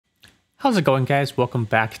How's it going, guys? Welcome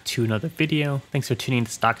back to another video. Thanks for tuning in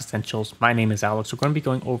to Stock Essentials. My name is Alex. We're going to be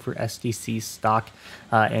going over SDC stock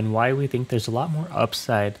and why we think there's a lot more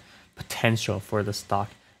upside potential for the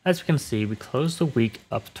stock. As we can see, we closed the week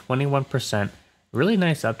up 21%. Really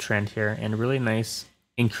nice uptrend here and a really nice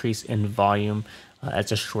increase in volume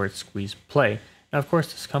as a short squeeze play. Now, of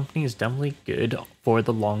course, this company is definitely good for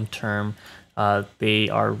the long term. They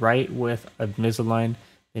are right with Invisalign.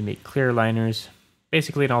 They make clear aligners.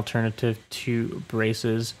 Basically an alternative to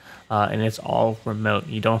braces, and it's all remote.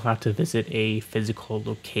 You don't have to visit a physical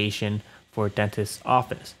location for a dentist's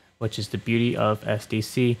office, which is the beauty of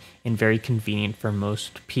SDC and very convenient for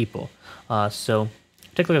most people. So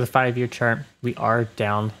take a look at the 5-year chart. We are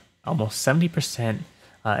down almost 70%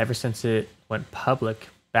 ever since it went public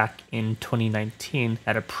back in 2019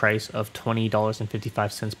 at a price of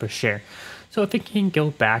 $20.55 per share. So if it can go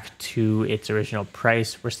back to its original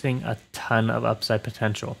price, we're seeing a ton of upside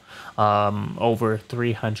potential, over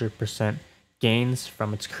 300% gains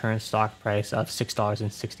from its current stock price of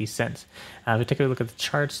 $6.60. If we take a look at the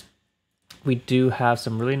charts, we do have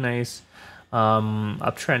some really nice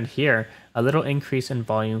uptrend here, a little increase in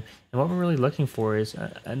volume, and what we're really looking for is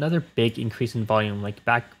another big increase in volume. Like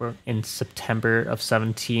back in September of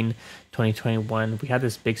 2021, we had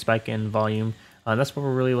this big spike in volume. That's what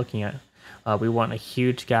we're really looking at. We want a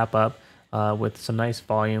huge gap up with some nice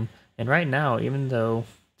volume, and right now, even though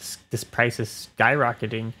this price is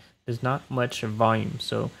skyrocketing, there's not much volume.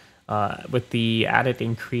 So with the added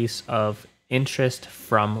increase of interest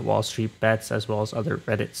from Wall Street Bets as well as other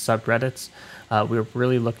Reddit subreddits, we're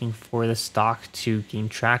really looking for the stock to gain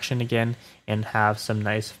traction again and have some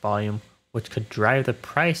nice volume, which could drive the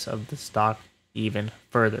price of the stock even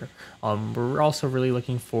further. We're also really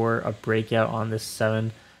looking for a breakout on this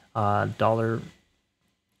 $7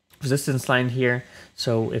 resistance line here.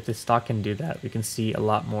 So if the stock can do that, we can see a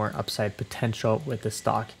lot more upside potential with the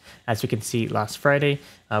stock. As we can see last Friday,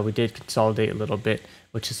 we did consolidate a little bit,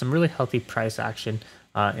 which is some really healthy price action,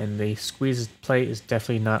 and the squeeze play is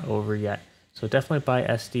definitely not over yet. So definitely buy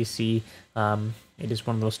SDC. It is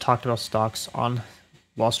one of those talked about stocks on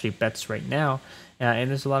Wall Street Bets right now, and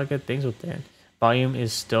there's a lot of good things with it. Volume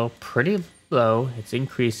is still pretty low, it's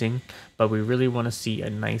increasing, but we really want to see a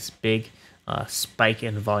nice big spike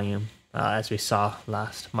in volume as we saw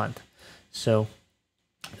last month. So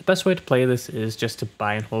the best way to play this is just to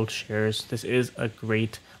buy and hold shares. This is a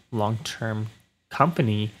great long-term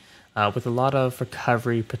company with a lot of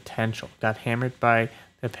recovery potential. Got hammered by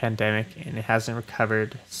the pandemic and it hasn't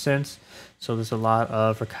recovered since, so there's a lot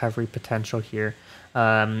of recovery potential here.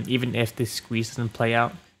 Even if this squeeze doesn't play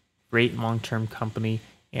out, great long-term company,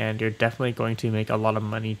 and you're definitely going to make a lot of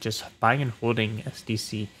money just buying and holding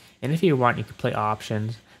SDC. And if you want, you can play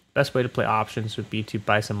options. The best way to play options would be to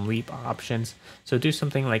buy some leap options. So do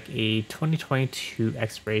something like a 2022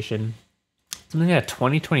 expiration. Something like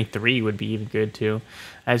 2023 would be even good too.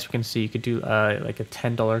 As you can see, you could do like a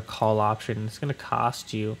 $10 call option. It's going to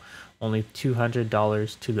cost you only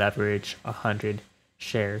 $200 to leverage 100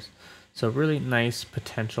 shares. So really nice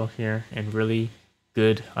potential here and really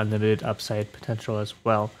good unlimited upside potential as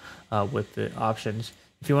well with the options.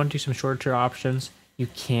 If you want to do some short-term options, you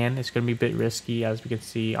can. It's going to be a bit risky. As we can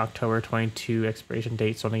see, October 22 expiration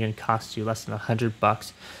date is only going to cost you less than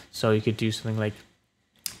 $100. So you could do something like,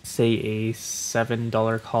 say, a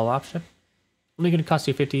 $7 call option. Only going to cost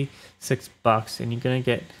you $56, and you're going to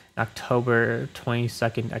get October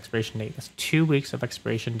 22nd expiration date. That's 2 weeks of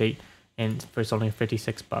expiration date, and it's only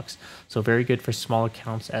 $56. So very good for small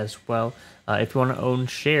accounts as well. If you want to own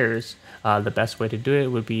shares, the best way to do it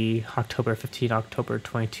would be October 15, October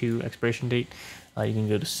 22 expiration date. You can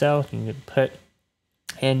go to sell, you can go to put,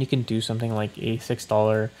 and you can do something like a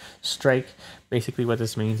 $6 strike. Basically what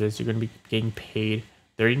this means is you're going to be getting paid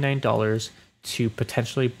 $39 to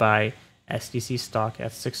potentially buy SDC stock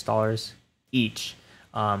at $6 each.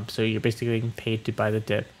 So you're basically getting paid to buy the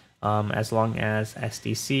dip as long as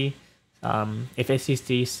SDC. If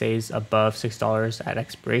SDC stays above $6 at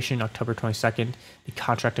expiration, October 22nd, the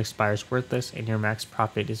contract expires worthless and your max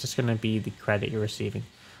profit is just going to be the credit you're receiving.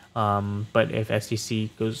 But if SDC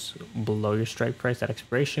goes below your strike price at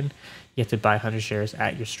expiration, you have to buy 100 shares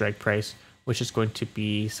at your strike price, which is going to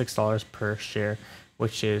be $6 per share,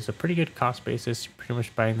 which is a pretty good cost basis. You're pretty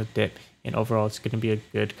much buying the dip, and overall it's going to be a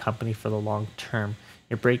good company for the long term.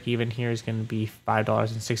 Your break even here is going to be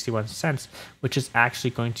 $5.61, which is actually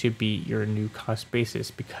going to be your new cost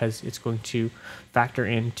basis because it's going to factor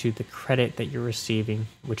into the credit that you're receiving,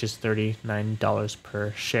 which is $39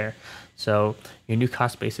 per share. So your new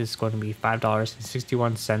cost basis is going to be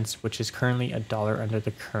 $5.61, which is currently $1 under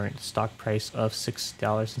the current stock price of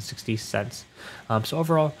 $6.60. So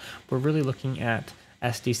overall, we're really looking at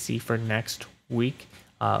SDC for next week.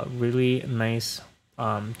 Really nice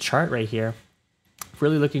chart right here.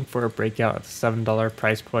 Really looking for a breakout at the $7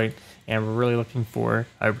 price point, and we're really looking for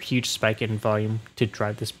a huge spike in volume to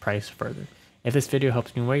drive this price further. If this video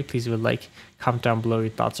helps me away, please leave a like, comment down below your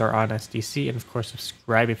thoughts are on SDC, and of course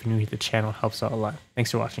subscribe if you're new to the channel, helps out a lot. Thanks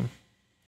for watching.